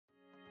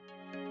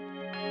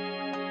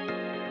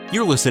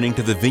You're listening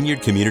to the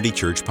Vineyard Community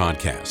Church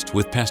podcast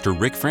with Pastor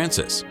Rick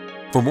Francis.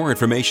 For more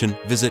information,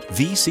 visit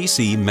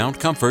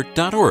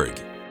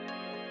vccmountcomfort.org.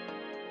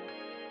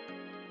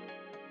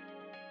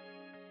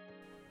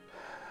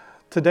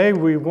 Today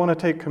we want to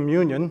take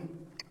communion.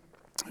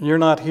 You're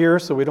not here,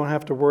 so we don't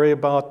have to worry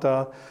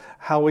about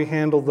how we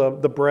handle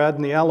the bread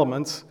and the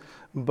elements.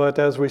 But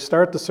as we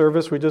start the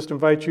service, we just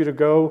invite you to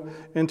go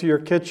into your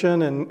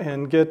kitchen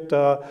and get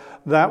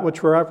that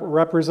which will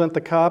represent the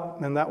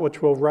cup and that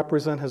which will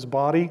represent his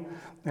body.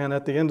 And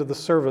at the end of the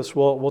service,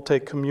 we'll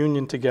take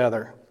communion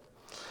together.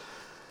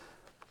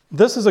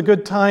 This is a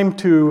good time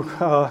to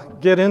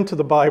get into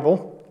the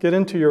Bible, get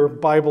into your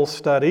Bible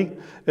study.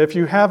 If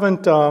you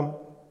haven't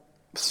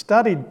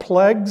studied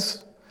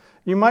plagues,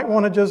 you might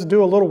want to just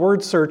do a little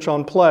word search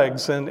on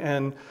plagues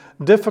and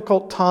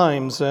difficult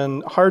times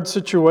and hard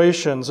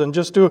situations, and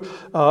just do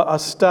a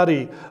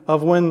study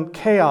of when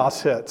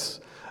chaos hits.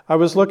 I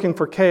was looking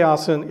for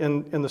chaos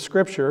in the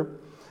scripture,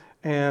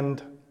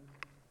 and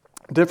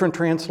different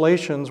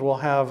translations will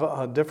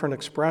have different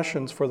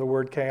expressions for the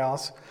word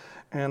chaos.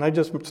 And I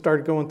just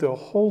started going through a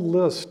whole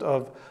list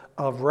of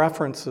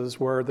references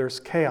where there's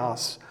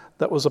chaos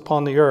that was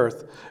upon the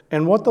earth,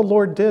 and what the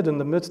Lord did in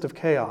the midst of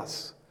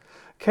chaos.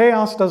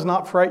 Chaos does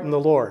not frighten the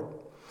Lord.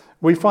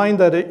 We find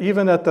that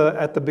even at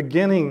the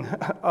beginning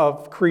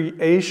of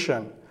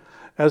creation,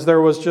 as there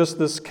was just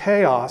this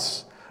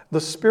chaos, the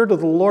Spirit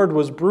of the Lord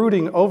was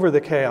brooding over the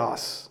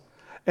chaos.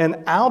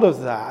 And out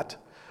of that,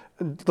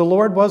 the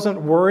Lord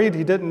wasn't worried.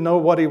 He didn't know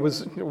what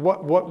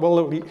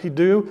will he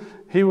do.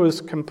 He was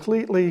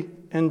completely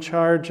in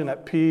charge and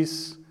at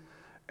peace,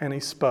 and he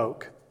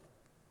spoke.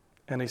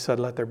 And he said,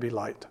 "Let there be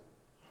light."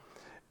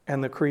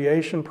 And the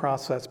creation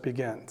process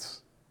begins.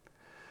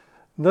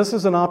 This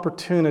is an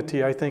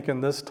opportunity, I think,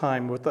 in this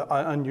time with the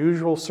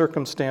unusual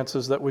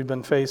circumstances that we've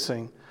been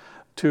facing,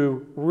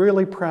 to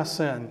really press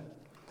in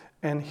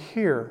and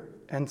hear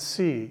and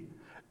see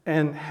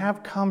and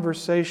have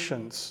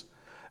conversations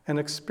and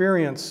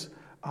experience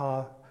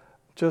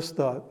just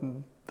the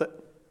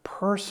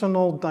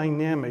personal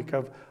dynamic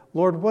of,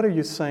 Lord, what are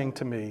you saying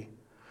to me?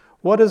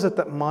 What is it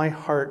that my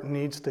heart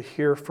needs to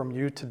hear from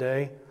you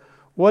today?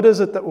 What is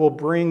it that will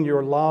bring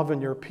your love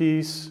and your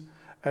peace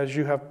as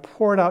you have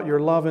poured out your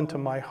love into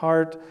my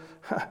heart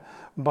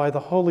by the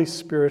Holy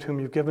Spirit whom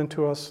you've given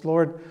to us?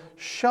 Lord,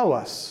 show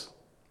us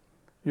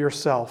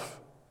yourself.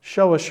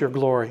 Show us your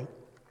glory.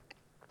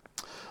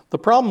 The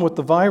problem with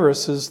the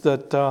virus is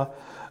that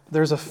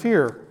there's a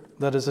fear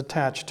that is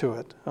attached to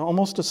it,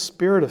 almost a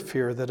spirit of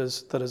fear that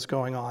is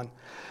going on.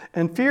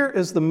 And fear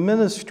is the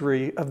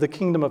ministry of the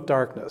kingdom of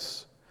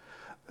darkness.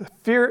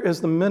 Fear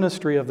is the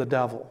ministry of the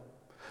devil.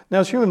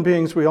 Now, as human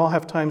beings, we all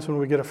have times when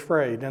we get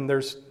afraid, and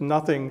there's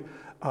nothing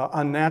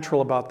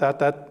unnatural about that.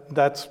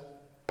 That's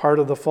part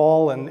of the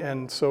fall,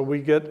 and so we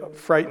get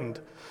frightened.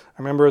 I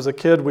remember as a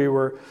kid, we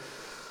were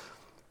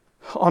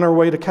on our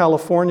way to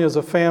California as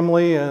a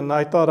family, and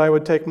I thought I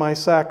would take my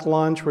sack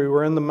lunch. We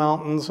were in the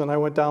mountains, and I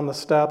went down the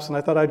steps, and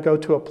I thought I'd go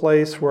to a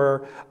place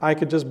where I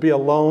could just be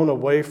alone,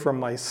 away from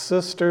my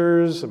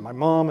sisters and my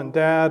mom and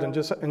dad, and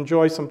just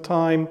enjoy some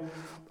time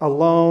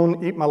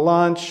alone, eat my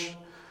lunch.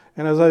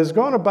 And as I was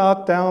going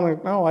about down,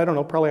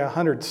 probably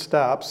 100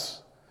 steps,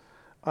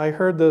 I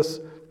heard this,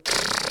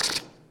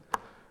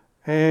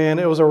 and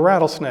it was a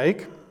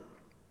rattlesnake,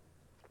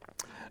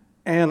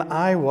 and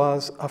I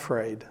was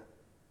afraid.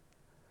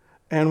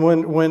 And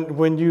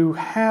when you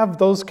have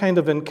those kind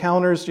of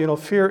encounters,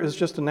 fear is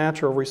just a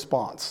natural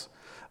response.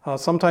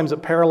 Sometimes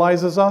it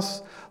paralyzes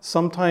us.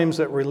 Sometimes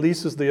it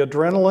releases the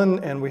adrenaline,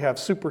 and we have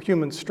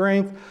superhuman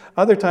strength.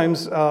 Other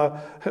times,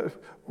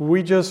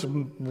 we just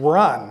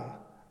run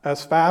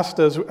as fast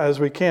as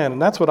we can,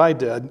 and that's what I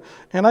did.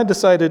 And I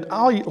decided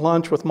I'll eat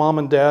lunch with mom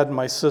and dad and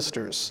my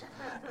sisters,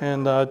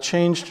 and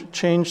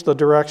changed the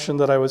direction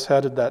that I was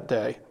headed that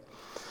day.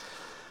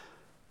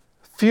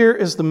 Fear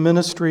is the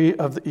ministry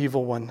of the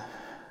evil one.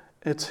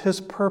 It's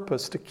his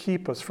purpose to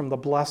keep us from the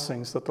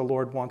blessings that the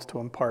Lord wants to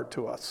impart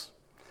to us.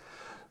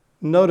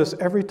 Notice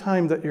every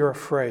time that you're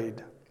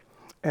afraid,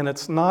 and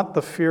it's not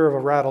the fear of a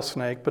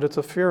rattlesnake, but it's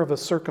a fear of a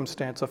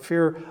circumstance, a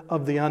fear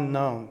of the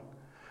unknown.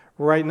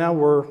 Right now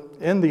we're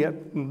in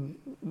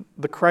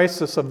the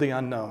crisis of the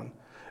unknown.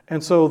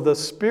 And so the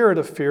spirit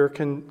of fear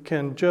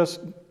can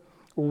just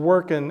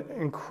work in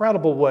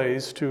incredible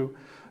ways to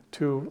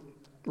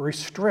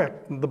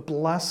restrict the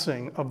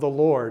blessing of the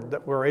Lord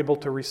that we're able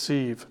to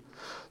receive.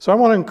 So I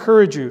want to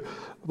encourage you,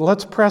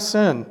 let's press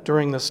in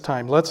during this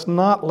time. Let's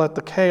not let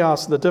the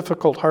chaos, the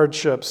difficult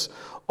hardships,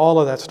 all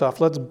of that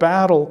stuff. Let's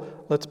battle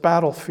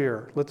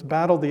fear. Let's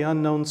battle the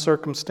unknown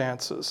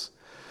circumstances.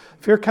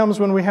 Fear comes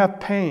when we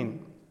have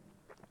pain.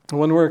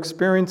 When we're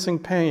experiencing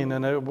pain,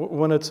 and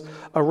when it's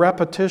a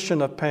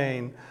repetition of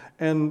pain,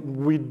 and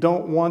we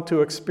don't want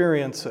to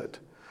experience it.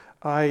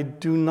 I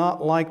do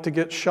not like to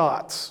get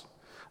shots.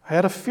 I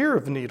had a fear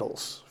of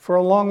needles for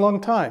a long,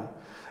 long time.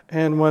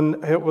 And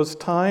when it was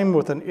time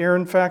with an ear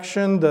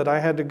infection that I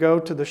had to go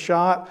to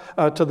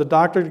the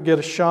doctor to get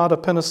a shot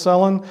of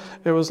penicillin,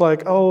 it was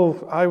like,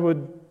 I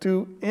would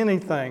do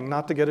anything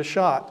not to get a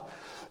shot.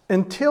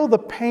 until the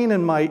pain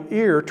in my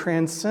ear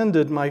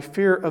transcended my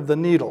fear of the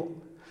needle.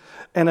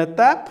 And at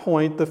that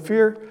point, the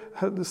fear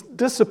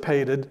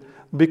dissipated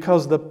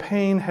because the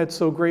pain had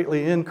so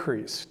greatly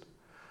increased.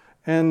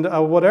 And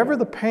whatever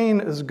the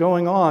pain is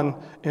going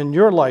on in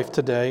your life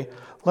today,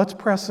 let's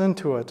press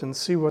into it and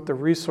see what the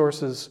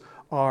resources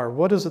are.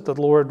 What is it the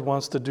Lord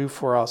wants to do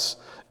for us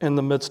in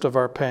the midst of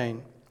our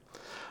pain?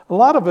 A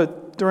lot of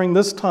it during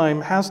this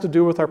time has to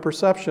do with our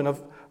perception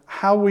of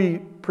how we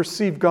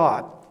perceive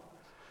God.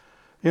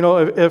 You know,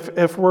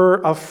 if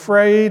we're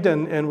afraid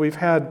and we've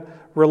had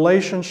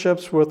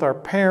relationships with our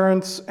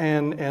parents,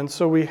 and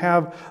so we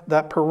have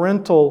that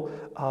parental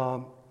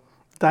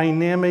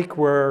dynamic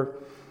where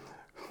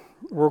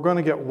we're going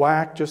to get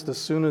whacked just as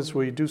soon as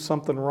we do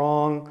something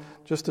wrong,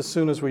 just as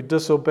soon as we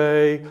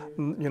disobey.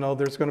 You know,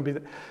 there's going to be...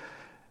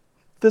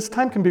 This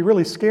time can be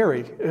really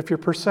scary if your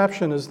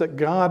perception is that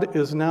God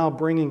is now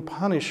bringing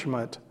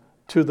punishment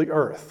to the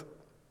earth.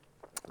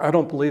 I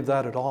don't believe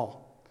that at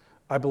all.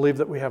 I believe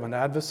that we have an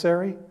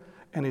adversary,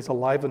 and he's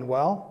alive and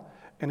well,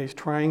 and he's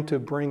trying to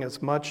bring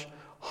as much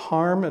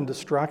harm and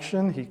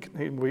destruction.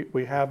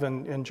 We have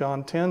in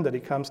John 10 that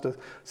he comes to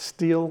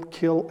steal,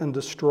 kill, and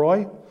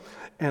destroy.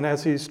 And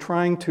as he's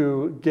trying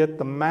to get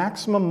the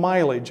maximum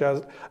mileage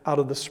out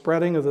of the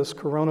spreading of this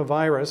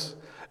coronavirus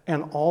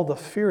and all the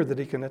fear that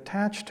he can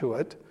attach to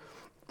it,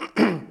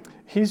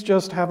 he's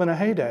just having a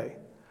heyday.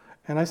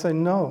 And I say,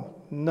 no,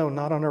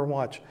 not on our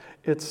watch.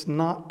 It's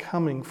not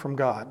coming from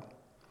God.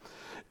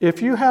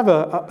 If you have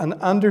an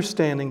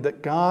understanding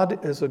that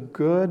God is a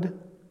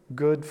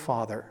good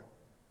Father,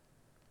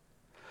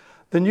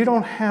 then you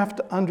don't have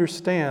to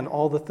understand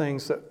all the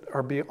things that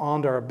are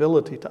beyond our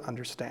ability to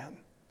understand.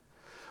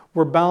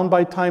 We're bound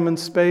by time and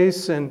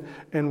space, and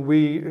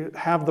we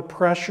have the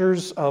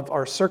pressures of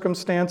our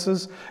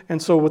circumstances.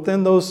 And so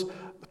within those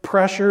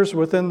pressures,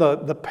 within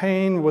the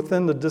pain,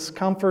 within the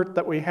discomfort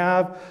that we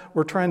have,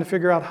 we're trying to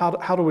figure out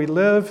how do we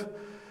live?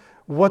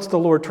 What's the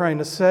Lord trying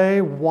to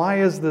say? Why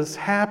is this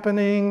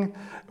happening?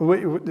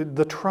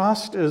 The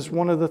trust is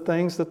one of the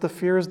things that the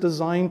fear is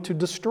designed to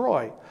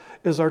destroy,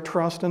 is our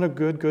trust in a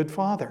good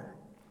Father,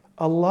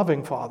 a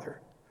loving Father.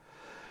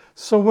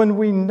 So when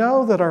we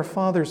know that our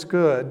Father's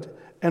good,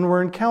 and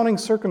we're encountering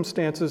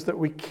circumstances that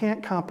we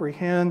can't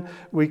comprehend,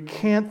 we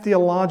can't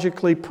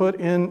theologically put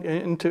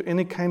into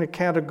any kind of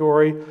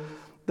category,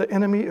 the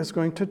enemy is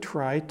going to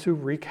try to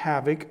wreak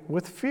havoc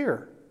with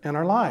fear in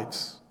our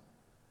lives.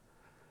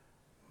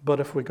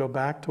 But if we go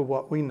back to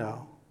what we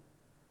know,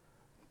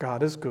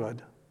 God is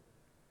good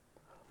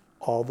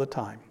all the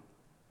time.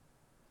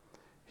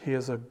 He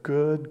is a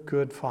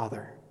good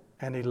Father,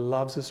 and he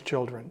loves his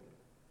children.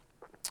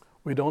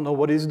 We don't know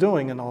what he's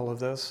doing in all of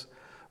this,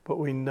 but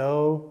we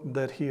know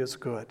that he is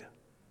good,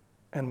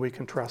 and we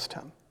can trust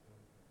him.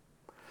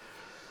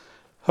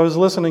 I was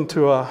listening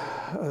to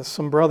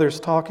some brothers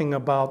talking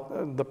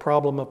about the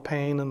problem of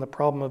pain and the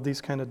problem of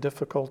these kind of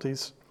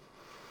difficulties.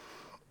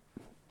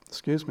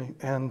 Excuse me.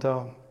 And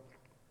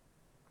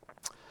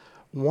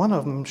one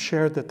of them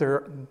shared that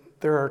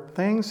there are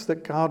things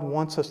that God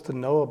wants us to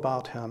know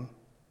about him,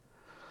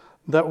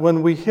 that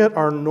when we hit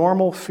our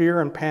normal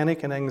fear and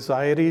panic and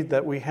anxiety,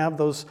 that we have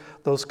those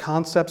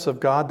concepts of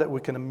God that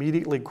we can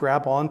immediately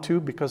grab onto,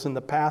 because in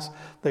the past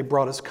they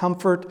brought us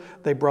comfort,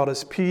 they brought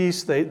us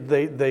peace,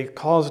 they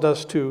caused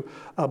us to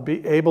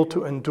be able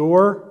to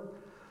endure.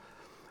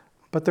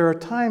 But there are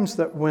times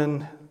that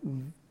when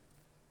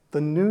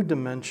the new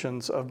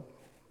dimensions of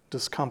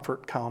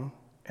discomfort come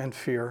and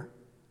fear,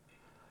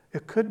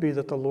 it could be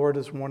that the Lord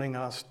is wanting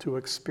us to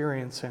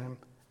experience him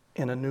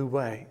in a new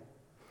way.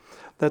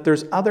 That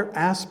there's other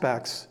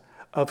aspects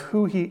of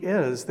who he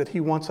is that he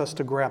wants us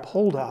to grab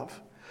hold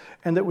of.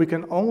 And that we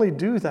can only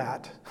do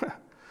that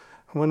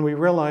when we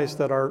realize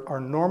that our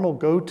normal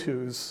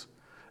go-tos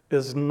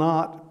is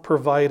not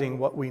providing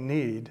what we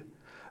need.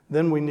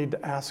 Then we need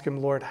to ask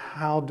him, Lord,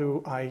 how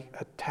do I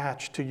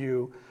attach to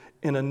you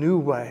in a new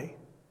way,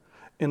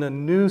 in a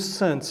new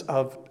sense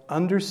of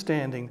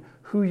understanding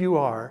who you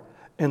are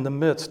in the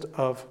midst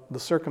of the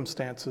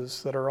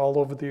circumstances that are all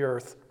over the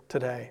earth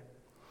today.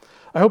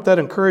 I hope that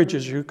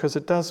encourages you, because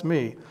it does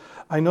me.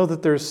 I know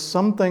that there's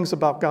some things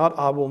about God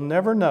I will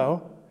never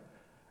know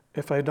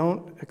if I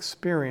don't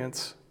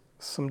experience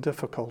some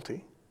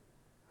difficulty.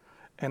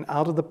 And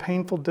out of the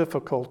painful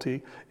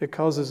difficulty, it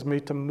causes me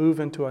to move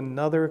into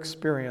another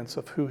experience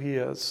of who he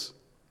is.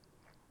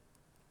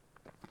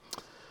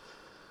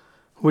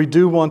 We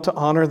do want to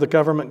honor the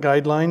government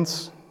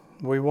guidelines.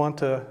 We want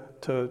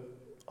to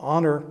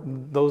honor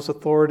those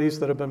authorities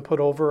that have been put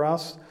over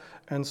us.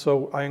 And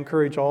so I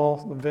encourage all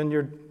the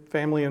Vineyard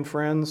family and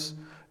friends,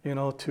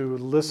 to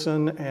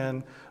listen,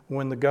 and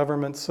when the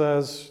government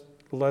says,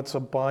 let's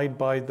abide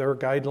by their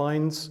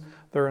guidelines,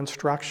 their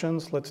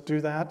instructions, let's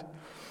do that.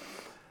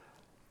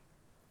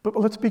 But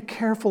let's be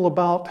careful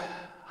about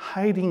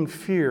hiding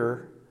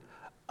fear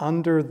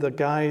under the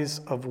guise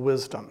of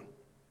wisdom.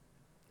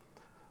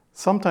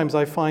 Sometimes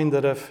I find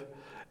that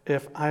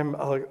if I'm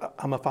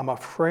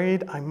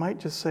afraid, I might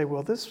just say,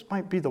 well, this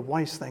might be the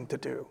wise thing to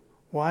do.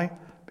 Why?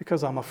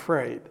 Because I'm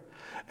afraid.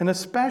 And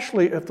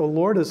especially if the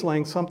Lord is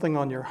laying something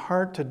on your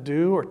heart to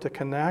do or to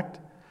connect,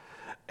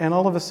 and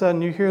all of a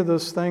sudden you hear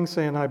those things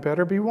saying, I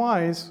better be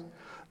wise.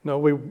 No,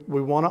 we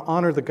want to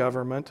honor the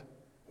government.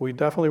 We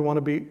definitely want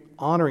to be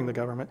honoring the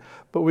government,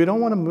 but we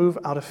don't want to move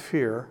out of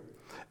fear,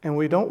 and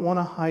we don't want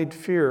to hide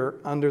fear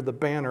under the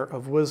banner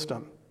of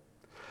wisdom.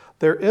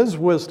 There is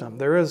wisdom.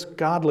 There is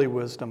godly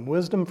wisdom,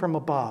 wisdom from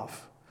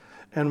above.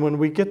 And when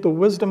we get the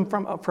wisdom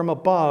from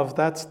above,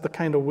 that's the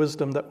kind of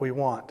wisdom that we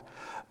want.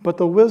 But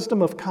the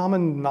wisdom of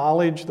common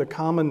knowledge, the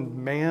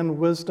common man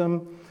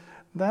wisdom,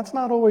 that's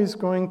not always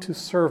going to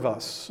serve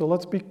us. So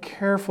let's be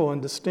careful in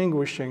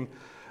distinguishing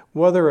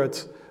whether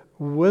it's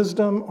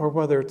wisdom or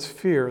whether it's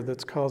fear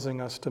that's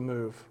causing us to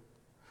move.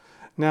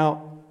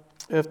 Now,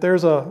 if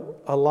there's a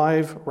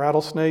live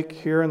rattlesnake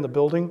here in the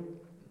building,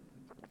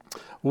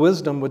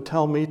 wisdom would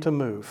tell me to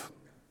move,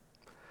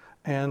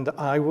 and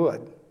I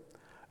would.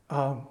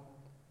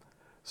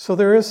 So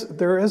there is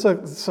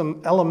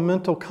some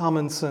elemental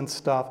common sense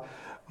stuff,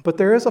 but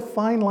there is a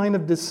fine line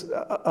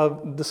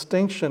of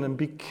distinction, and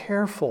be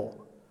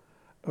careful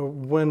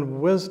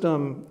when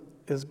wisdom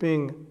is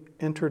being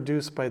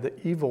introduced by the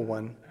evil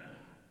one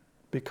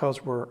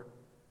because we're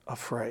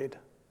afraid.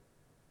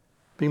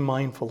 Be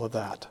mindful of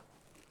that.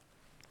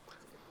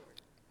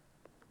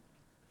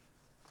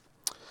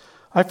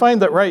 I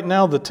find that right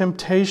now the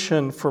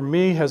temptation for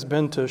me has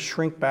been to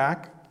shrink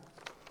back.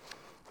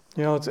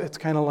 You know, it's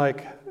kind of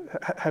like,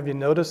 have you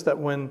noticed that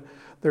when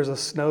there's a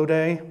snow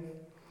day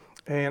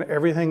and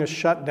everything is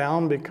shut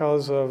down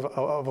because of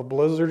a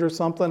blizzard or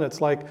something,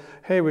 it's like,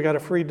 hey, we got a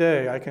free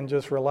day. I can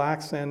just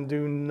relax and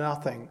do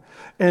nothing.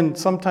 And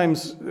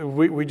sometimes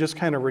we just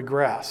kind of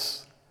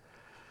regress.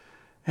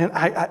 And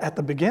I at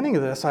the beginning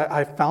of this,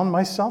 I found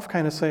myself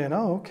kind of saying,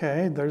 oh,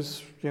 okay,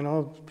 there's,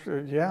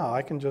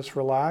 I can just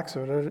relax.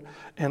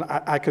 And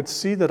I could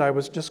see that I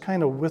was just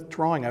kind of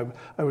withdrawing.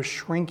 I was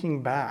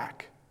shrinking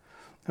back.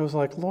 It was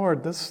like,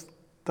 Lord, this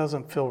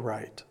doesn't feel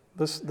right.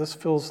 This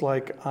feels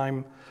like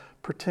I'm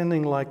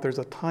pretending like there's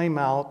a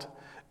timeout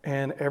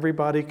and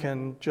everybody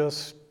can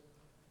just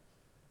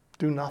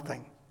do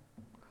nothing.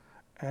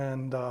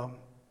 And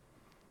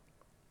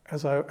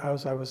as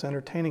I was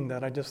entertaining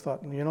that, I just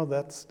thought,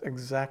 that's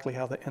exactly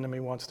how the enemy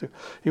wants to.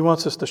 He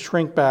wants us to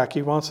shrink back.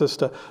 He wants us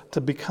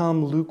to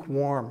become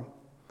lukewarm.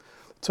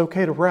 It's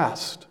okay to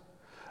rest,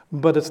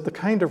 but it's the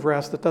kind of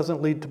rest that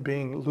doesn't lead to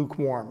being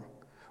lukewarm.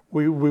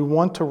 We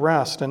want to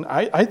rest, and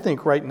I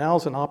think right now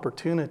is an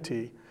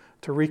opportunity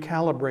to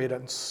recalibrate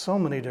on so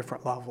many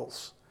different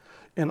levels.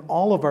 In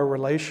all of our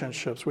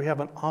relationships, we have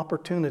an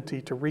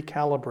opportunity to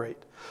recalibrate.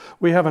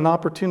 We have an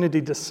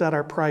opportunity to set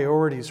our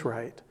priorities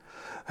right.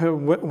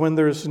 When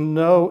there's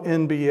no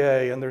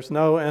NBA and there's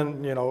no,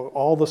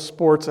 all the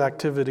sports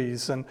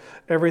activities and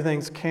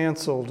everything's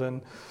canceled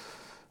and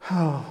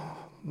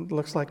it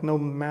looks like no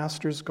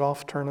Masters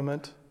golf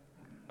tournament.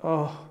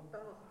 And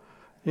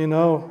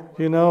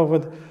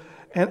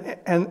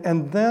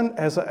then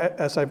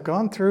as I've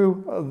gone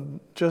through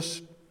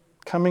just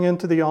coming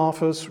into the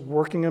office,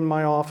 working in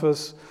my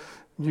office,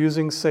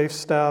 using safe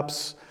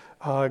steps,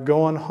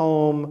 going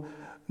home,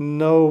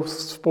 no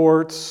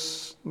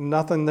sports,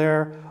 nothing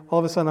there. All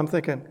of a sudden I'm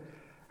thinking,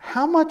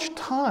 how much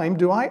time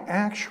do I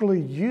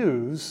actually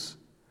use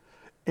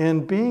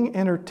in being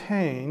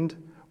entertained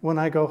when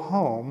I go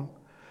home?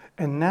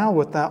 And now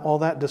with all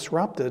that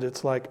disrupted,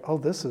 it's like, oh,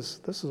 this is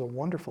a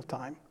wonderful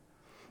time.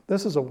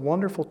 This is a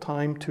wonderful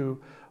time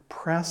to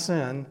press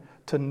in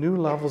to new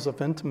levels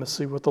of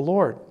intimacy with the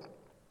Lord.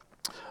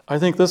 I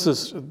think this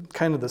is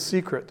kind of the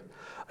secret.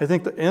 I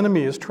think the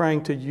enemy is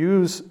trying to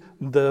use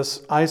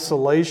this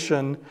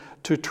isolation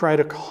to try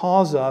to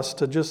cause us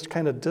to just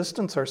kind of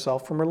distance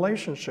ourselves from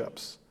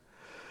relationships.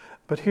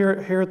 But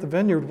here at the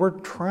Vineyard, we're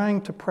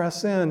trying to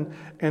press in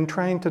and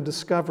trying to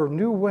discover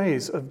new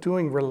ways of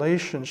doing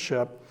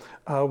relationship.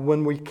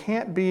 When we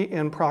can't be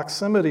in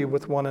proximity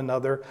with one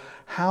another,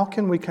 how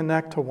can we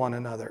connect to one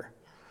another?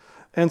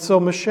 And so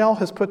Michelle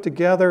has put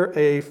together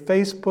a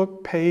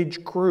Facebook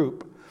page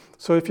group.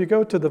 So if you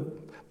go to the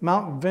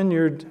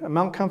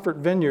Mount Comfort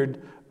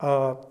Vineyard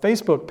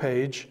Facebook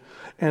page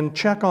and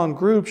check on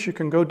groups, you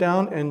can go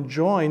down and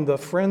join the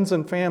friends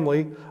and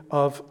family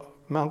of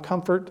Mount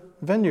Comfort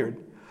Vineyard.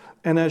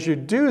 And as you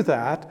do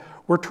that,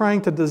 we're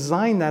trying to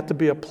design that to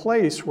be a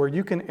place where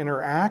you can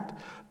interact,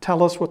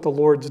 tell us what the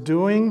Lord's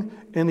doing,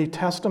 any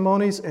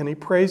testimonies, any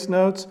praise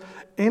notes,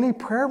 any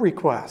prayer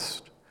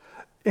requests,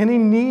 any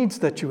needs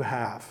that you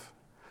have.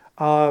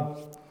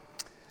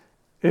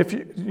 If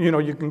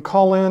you can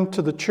call in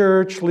to the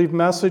church, leave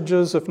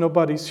messages. If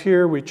nobody's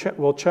here,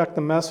 we'll check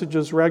the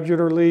messages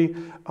regularly.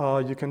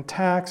 You can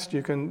text,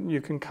 you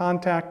can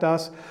contact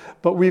us.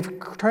 But we've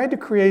tried to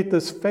create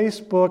this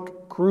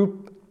Facebook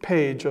group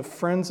page of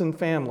friends and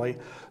family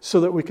so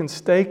that we can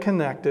stay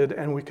connected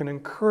and we can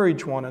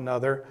encourage one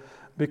another,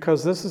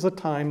 because this is a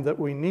time that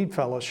we need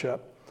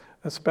fellowship,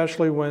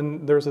 especially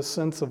when there's a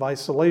sense of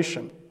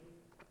isolation.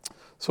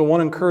 So I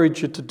want to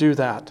encourage you to do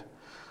that.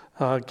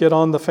 Get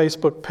on the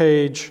Facebook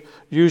page,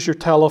 use your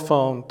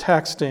telephone,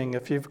 texting.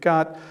 If you've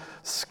got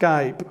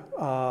Skype,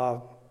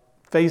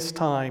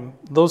 FaceTime,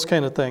 those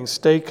kind of things.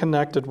 Stay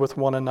connected with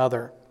one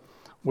another.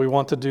 We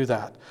want to do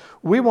that.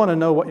 We want to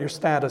know what your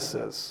status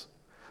is.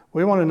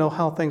 We want to know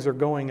how things are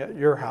going at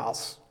your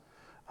house.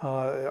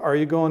 Are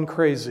you going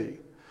crazy?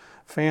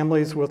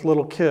 Families with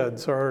little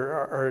kids,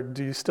 or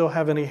do you still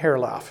have any hair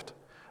left?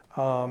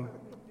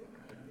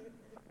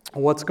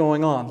 What's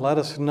going on? Let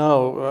us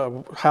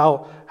know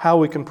how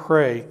we can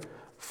pray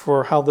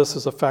for how this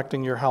is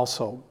affecting your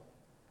household.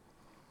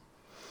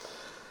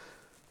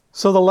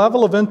 So the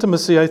level of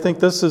intimacy, I think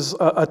this is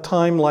a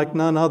time like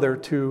none other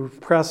to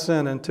press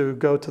in and to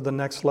go to the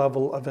next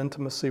level of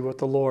intimacy with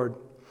the Lord.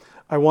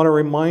 I want to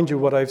remind you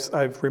what I've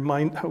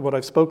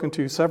spoken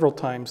to you several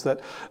times,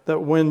 that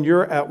when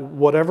you're at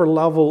whatever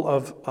level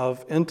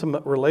of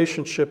intimate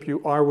relationship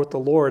you are with the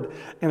Lord,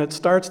 and it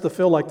starts to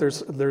feel like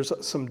there's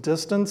some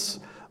distance,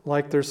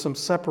 like there's some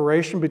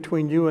separation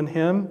between you and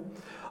Him,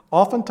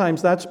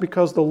 oftentimes that's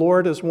because the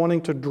Lord is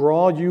wanting to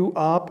draw you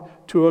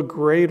up to a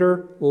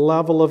greater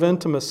level of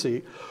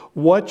intimacy.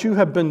 What you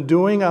have been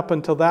doing up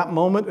until that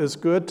moment is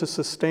good to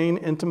sustain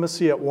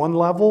intimacy at one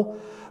level,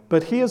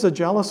 but He is a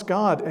jealous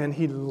God, and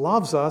He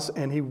loves us,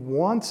 and He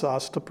wants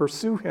us to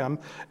pursue Him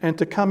and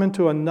to come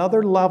into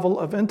another level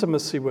of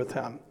intimacy with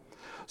Him.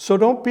 So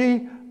don't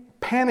be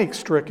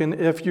panic-stricken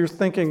if you're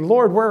thinking,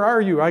 Lord, where are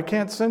you? I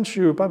can't sense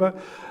you.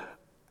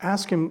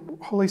 Ask Him,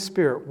 Holy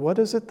Spirit, what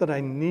is it that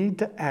I need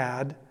to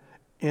add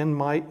in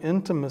my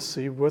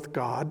intimacy with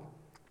God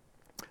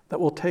that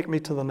will take me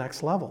to the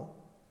next level?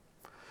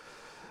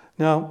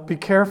 Now, be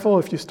careful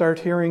if you start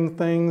hearing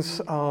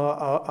things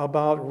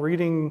about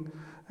reading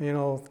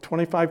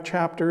 25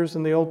 chapters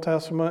in the Old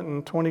Testament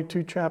and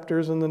 22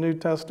 chapters in the New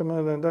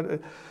Testament.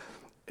 And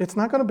it's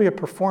not going to be a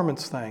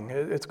performance thing.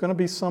 It's going to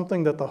be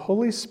something that the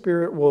Holy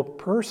Spirit will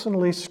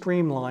personally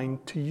streamline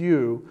to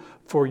you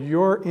for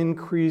your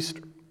increased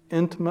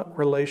intimate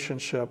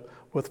relationship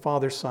with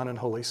Father, Son, and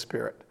Holy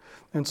Spirit.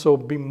 And so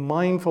be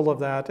mindful of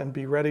that and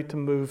be ready to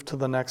move to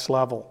the next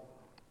level.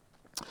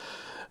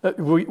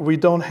 We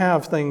don't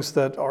have things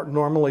that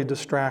normally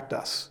distract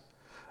us.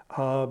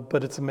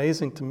 But it's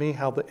amazing to me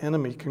how the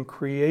enemy can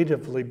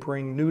creatively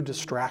bring new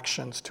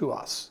distractions to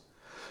us.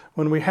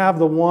 When we have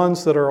the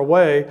ones that are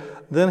away,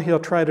 then he'll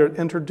try to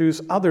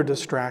introduce other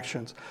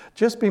distractions.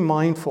 Just be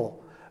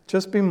mindful.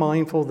 Just be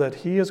mindful that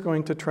he is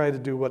going to try to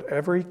do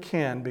whatever he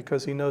can,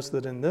 because he knows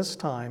that in this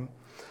time,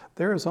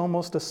 there is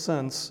almost a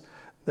sense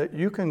that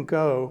you can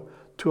go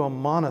to a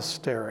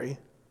monastery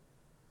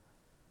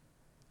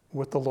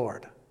with the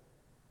Lord.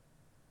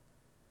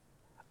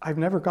 I've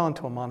never gone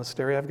to a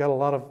monastery. I've got a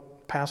lot of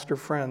pastor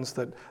friends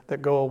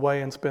that go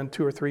away and spend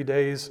 2 or 3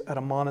 days at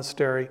a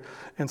monastery,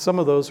 and some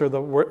of those are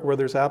where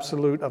there's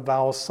absolute a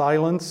vow of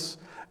silence,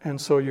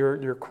 and so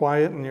you're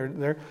quiet and you're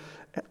there.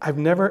 I've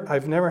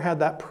never had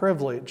that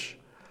privilege,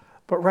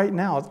 but right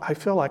now I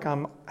feel like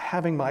I'm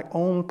having my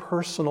own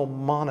personal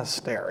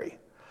monastery,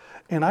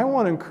 and I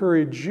want to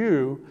encourage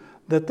you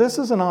that this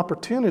is an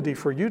opportunity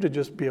for you to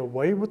just be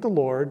away with the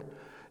Lord.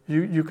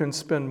 You can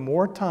spend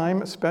more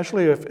time,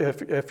 especially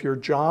if your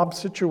job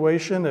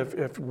situation,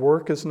 if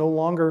work is no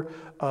longer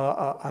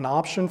an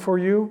option for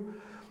you,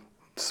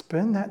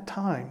 spend that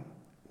time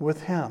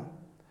with Him.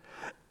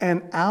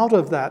 And out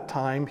of that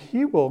time,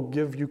 He will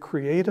give you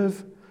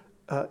creative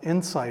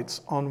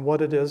insights on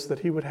what it is that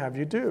He would have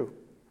you do.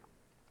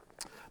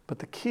 But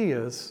the key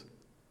is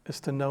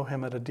to know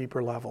Him at a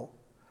deeper level.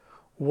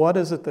 What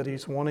is it that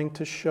He's wanting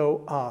to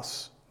show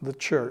us, the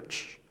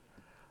church,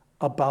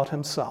 about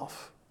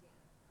Himself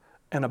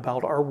and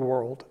about our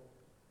world?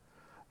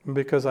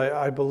 Because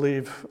I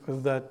believe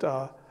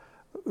that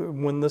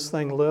when this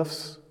thing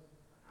lifts,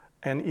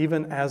 and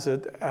even as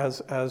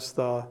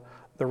the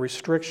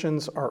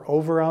restrictions are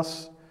over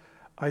us,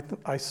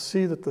 I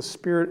see that the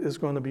Spirit is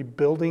going to be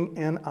building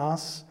in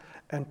us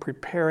and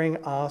preparing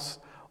us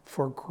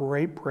for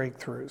great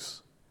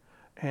breakthroughs.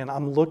 And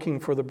I'm looking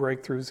for the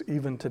breakthroughs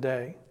even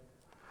today.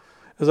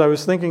 As I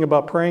was thinking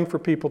about praying for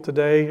people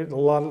today, a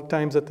lot of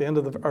times at the end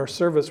of our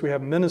service, we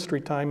have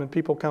ministry time and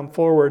people come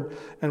forward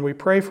and we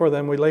pray for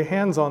them. We lay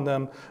hands on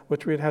them,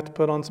 which we'd have to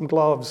put on some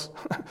gloves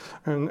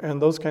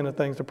and those kind of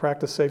things to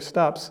practice safe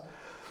steps.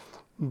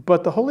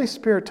 But the Holy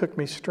Spirit took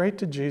me straight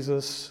to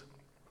Jesus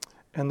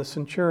and the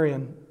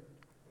centurion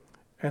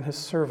and his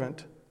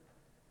servant.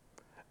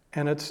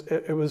 And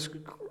it was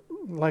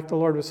like the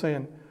Lord was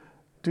saying,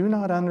 do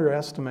not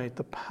underestimate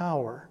the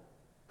power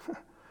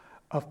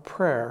of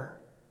prayer,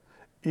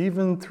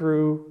 even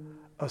through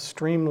a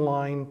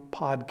streamlined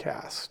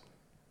podcast.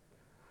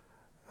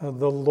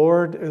 The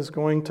Lord is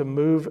going to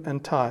move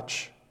and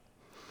touch.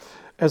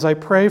 As I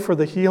pray for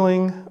the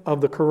healing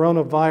of the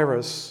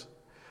coronavirus,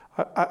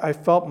 I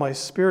felt my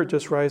spirit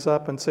just rise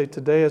up and say,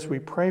 today as we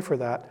pray for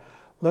that,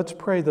 let's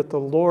pray that the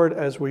Lord,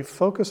 as we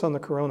focus on the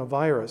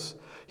coronavirus,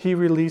 He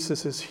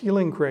releases His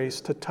healing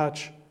grace to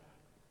touch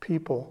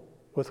people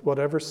with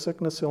whatever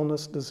sickness,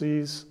 illness,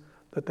 disease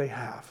that they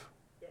have.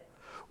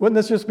 Wouldn't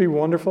this just be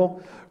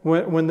wonderful?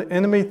 When the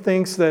enemy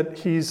thinks that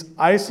he's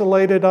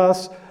isolated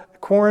us,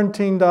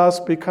 quarantined us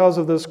because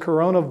of this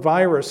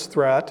coronavirus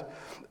threat,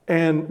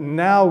 and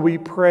now we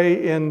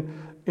pray in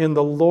in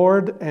the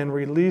Lord and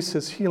release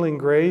His healing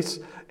grace,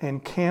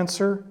 and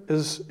cancer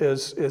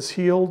is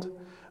healed,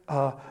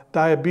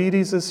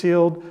 diabetes is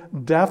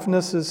healed,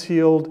 deafness is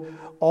healed,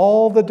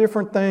 all the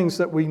different things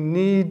that we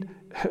need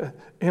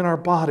in our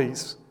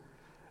bodies.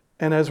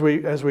 And as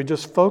we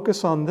just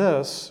focus on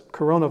this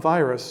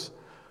coronavirus,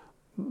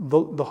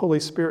 the Holy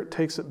Spirit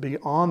takes it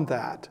beyond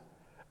that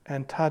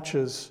and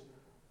touches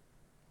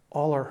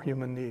all our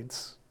human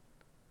needs.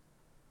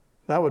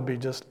 That would be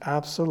just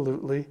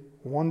absolutely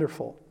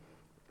wonderful.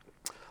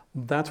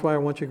 That's why I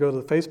want you to go to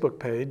the Facebook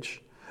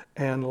page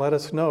and let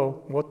us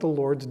know what the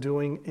Lord's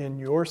doing in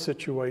your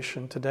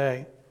situation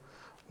today.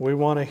 We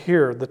want to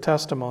hear the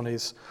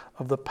testimonies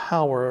of the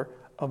power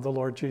of the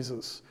Lord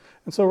Jesus.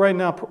 And so right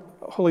now,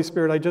 Holy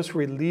Spirit, I just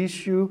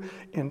release you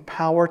in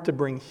power to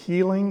bring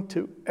healing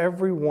to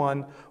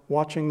everyone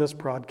watching this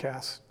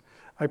broadcast.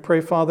 I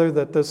pray, Father,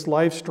 that this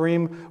live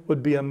stream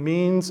would be a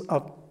means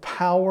of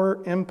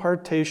power,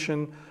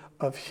 impartation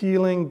of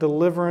healing,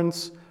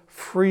 deliverance,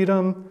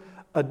 freedom,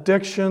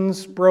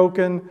 addictions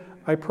broken.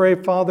 I pray,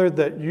 Father,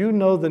 that you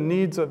know the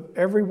needs of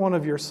every one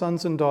of your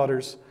sons and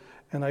daughters.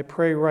 And I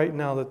pray right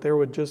now that there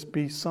would just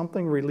be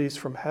something released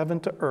from heaven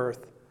to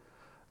earth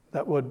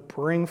that would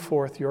bring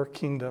forth your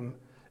kingdom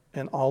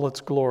in all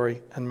its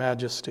glory and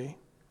majesty.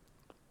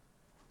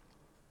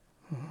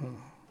 Mm-hmm.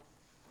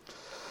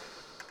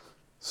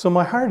 So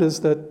my heart is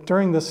that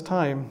during this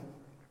time,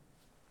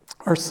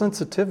 our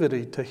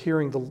sensitivity to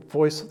hearing the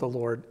voice of the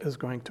Lord is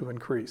going to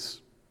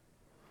increase.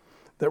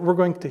 That we're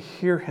going to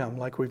hear Him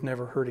like we've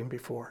never heard Him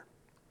before.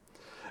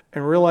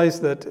 And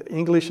realize that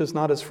English is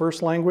not His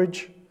first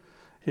language.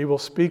 He will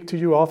speak to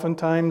you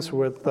oftentimes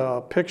with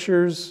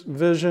pictures,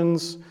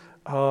 visions,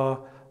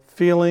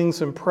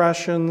 feelings,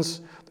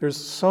 impressions. There's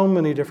so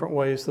many different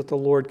ways that the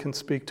Lord can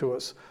speak to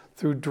us.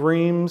 Through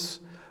dreams.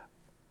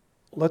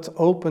 Let's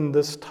open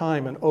this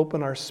time and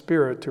open our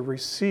spirit to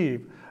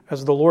receive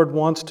as the Lord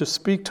wants to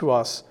speak to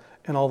us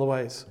in all the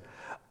ways.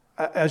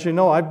 As you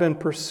know, I've been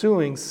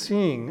pursuing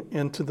seeing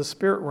into the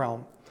spirit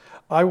realm.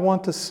 I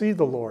want to see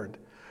the Lord.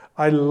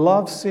 I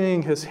love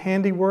seeing His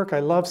handiwork. I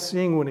love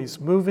seeing when He's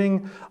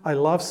moving. I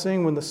love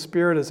seeing when the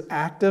Spirit is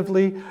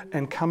actively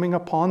and coming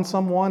upon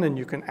someone and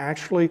you can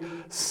actually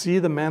see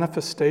the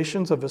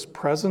manifestations of His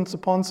presence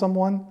upon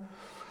someone.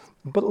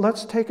 But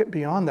let's take it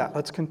beyond that.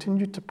 Let's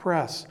continue to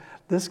press.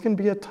 This can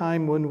be a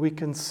time when we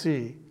can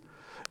see.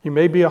 You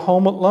may be at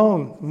home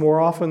alone more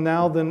often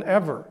now than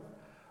ever.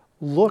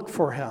 Look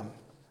for Him,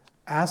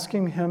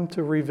 asking Him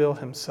to reveal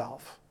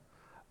Himself.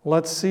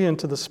 Let's see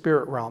into the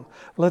spirit realm.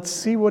 Let's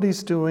see what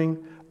He's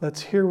doing.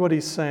 Let's hear what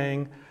He's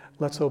saying.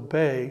 Let's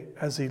obey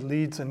as He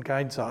leads and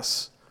guides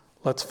us.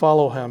 Let's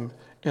follow Him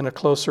in a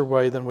closer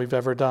way than we've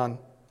ever done.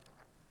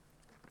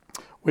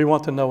 We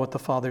want to know what the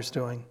Father's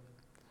doing.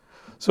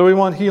 So we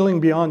want healing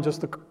beyond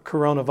just the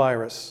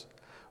coronavirus.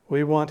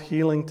 We want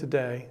healing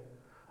today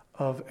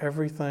of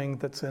everything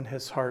that's in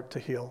His heart to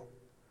heal.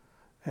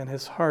 And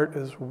His heart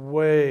is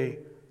way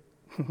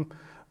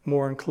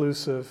more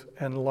inclusive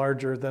and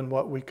larger than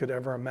what we could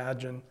ever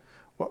imagine,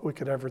 what we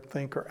could ever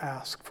think or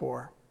ask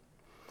for.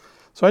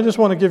 So I just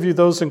want to give you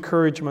those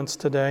encouragements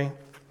today.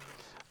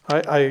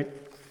 I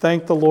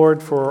thank the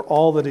Lord for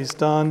all that He's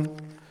done.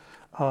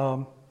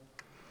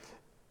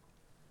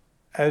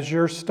 As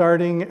you're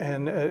starting,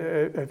 and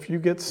if you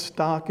get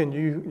stuck and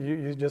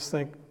you just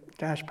think,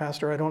 gosh,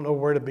 Pastor, I don't know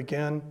where to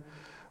begin.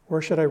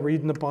 Where should I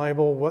read in the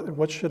Bible?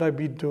 What should I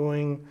be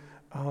doing?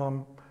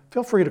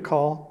 Feel free to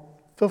call.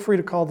 Feel free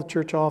to call the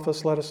church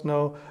office. Let us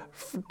know.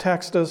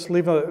 Text us.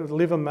 Leave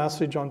a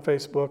message on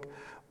Facebook.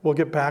 We'll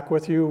get back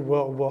with you.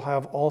 We'll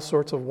have all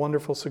sorts of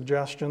wonderful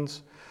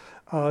suggestions.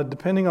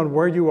 Depending on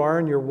where you are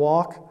in your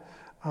walk,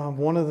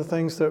 one of the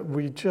things that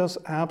we just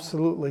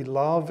absolutely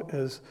love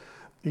is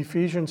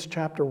Ephesians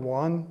chapter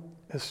 1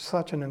 is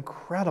such an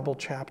incredible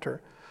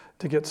chapter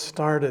to get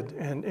started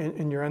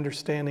in your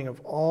understanding of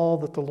all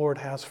that the Lord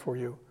has for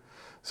you.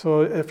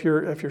 So if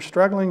you're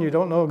struggling, you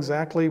don't know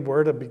exactly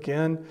where to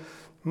begin,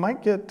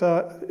 might get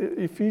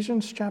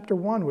Ephesians chapter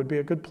 1 would be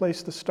a good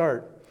place to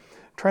start.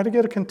 Try to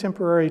get a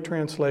contemporary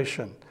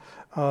translation.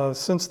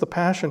 Since the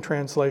Passion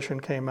Translation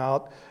came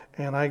out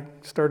and I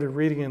started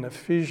reading in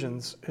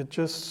Ephesians, it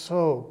just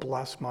so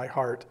blessed my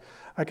heart.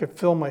 I could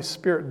feel my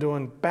spirit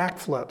doing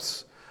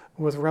backflips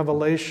with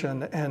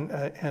revelation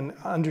and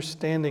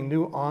understanding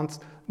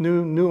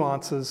new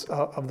nuances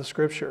of the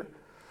Scripture.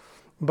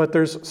 But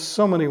there's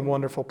so many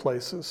wonderful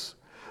places.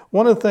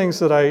 One of the things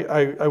that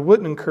I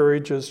wouldn't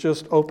encourage is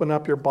just open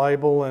up your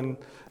Bible and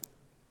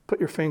put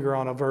your finger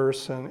on a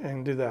verse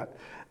and do that.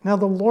 Now,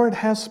 the Lord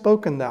has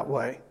spoken that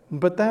way,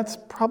 but that's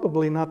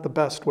probably not the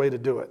best way to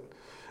do it.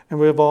 And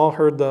we've all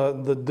heard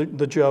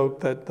the joke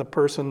that the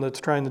person that's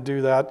trying to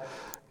do that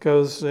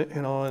goes,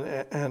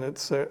 and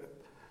it's,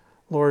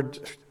 Lord,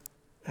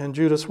 and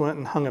Judas went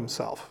and hung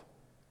himself.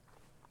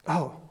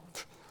 Oh,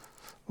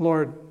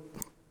 Lord,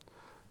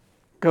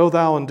 go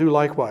thou and do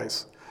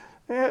likewise.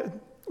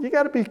 You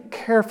got to be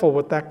careful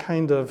with that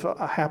kind of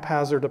a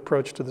haphazard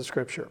approach to the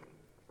Scripture.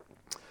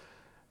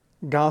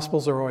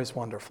 Gospels are always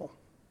wonderful.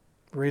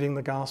 Reading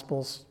the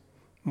Gospels,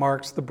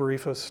 Mark's the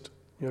briefest.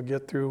 You'll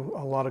get through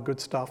a lot of good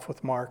stuff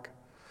with Mark.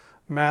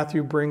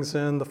 Matthew brings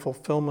in the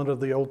fulfillment of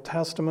the Old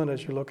Testament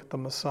as you look at the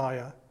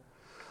Messiah.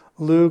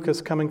 Luke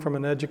is coming from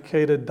an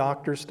educated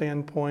doctor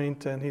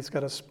standpoint, and he's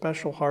got a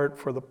special heart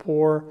for the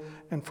poor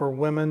and for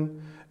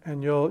women,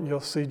 and you'll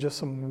see just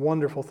some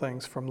wonderful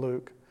things from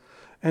Luke.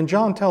 And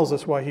John tells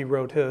us why he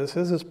wrote his.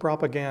 His is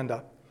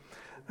propaganda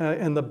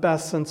in the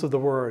best sense of the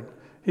word.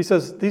 He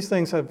says, these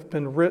things have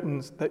been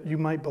written that you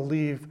might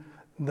believe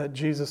that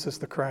Jesus is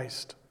the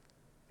Christ,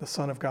 the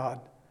Son of God,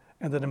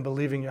 and that in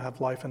believing you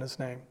have life in his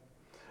name.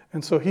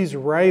 And so he's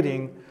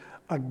writing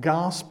a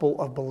gospel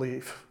of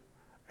belief.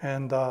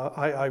 And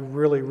I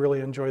really, really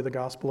enjoy the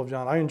Gospel of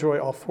John. I enjoy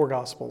all four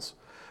Gospels.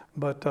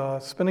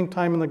 But spending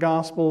time in the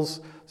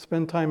Gospels,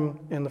 spend time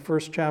in the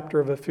first chapter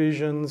of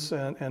Ephesians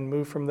and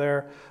move from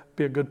there,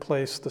 be a good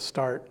place to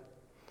start.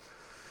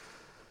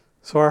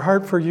 So our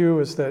heart for you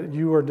is that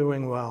you are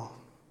doing well.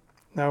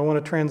 Now I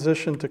want to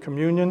transition to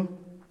communion.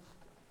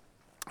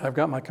 I've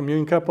got my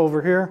communion cup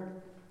over here.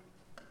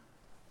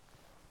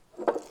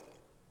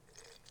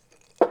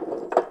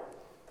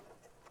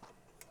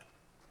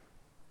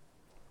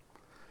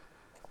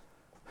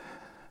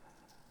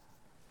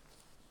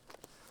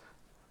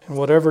 And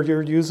whatever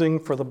you're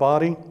using for the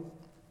body,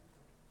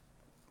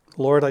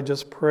 Lord, I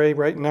just pray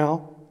right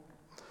now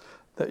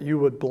that you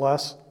would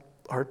bless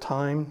our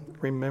time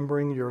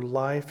remembering your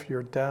life,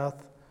 your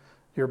death,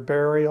 your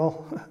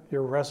burial,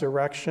 your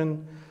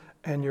resurrection,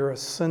 and your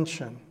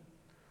ascension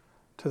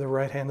to the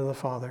right hand of the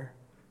Father.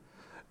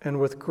 And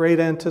with great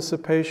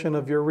anticipation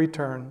of your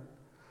return,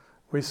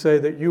 we say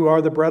that you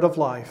are the bread of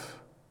life.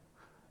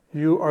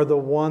 You are the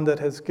one that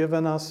has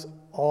given us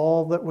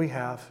all that we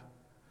have.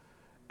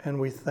 And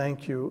we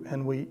thank you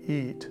and we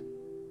eat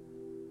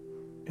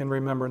in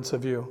remembrance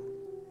of you.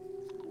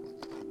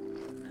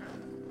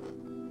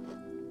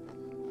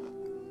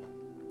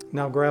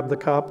 Now grab the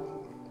cup.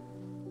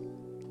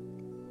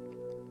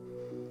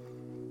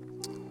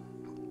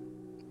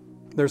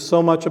 There's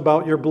so much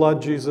about your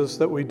blood, Jesus,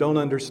 that we don't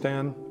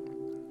understand.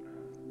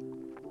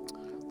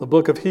 The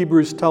book of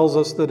Hebrews tells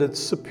us that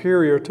it's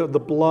superior to the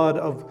blood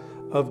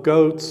of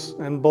goats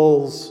and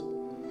bulls.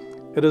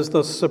 It is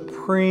the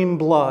supreme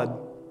blood.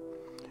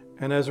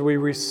 And as we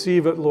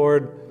receive it,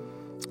 Lord,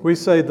 we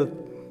say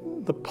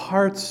that the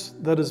parts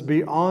that is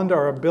beyond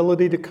our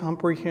ability to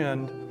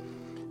comprehend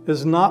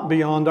is not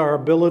beyond our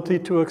ability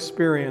to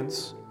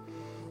experience.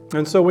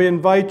 And so we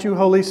invite you,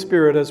 Holy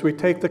Spirit, as we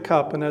take the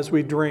cup and as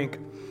we drink,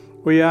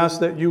 we ask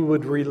that you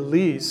would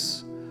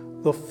release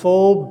the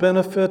full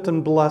benefit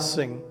and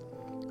blessing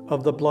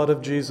of the blood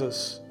of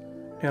Jesus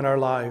in our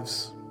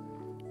lives.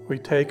 We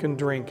take and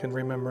drink in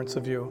remembrance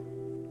of you.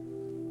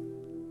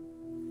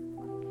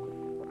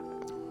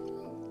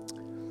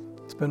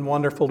 It's been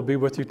wonderful to be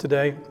with you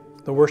today.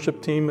 The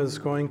worship team is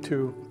going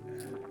to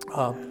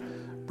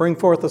bring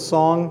forth a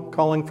song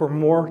calling for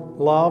more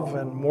love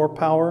and more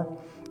power,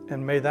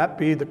 and may that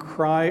be the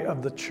cry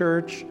of the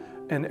church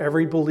and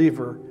every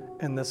believer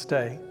in this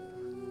day.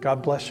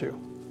 God bless you.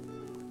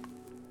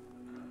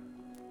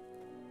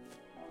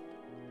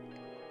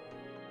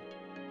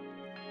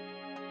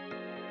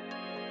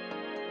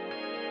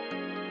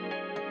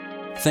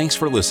 Thanks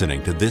for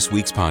listening to this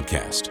week's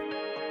podcast.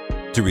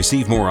 To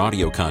receive more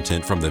audio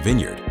content from the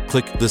Vineyard,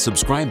 click the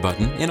subscribe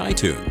button in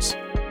iTunes.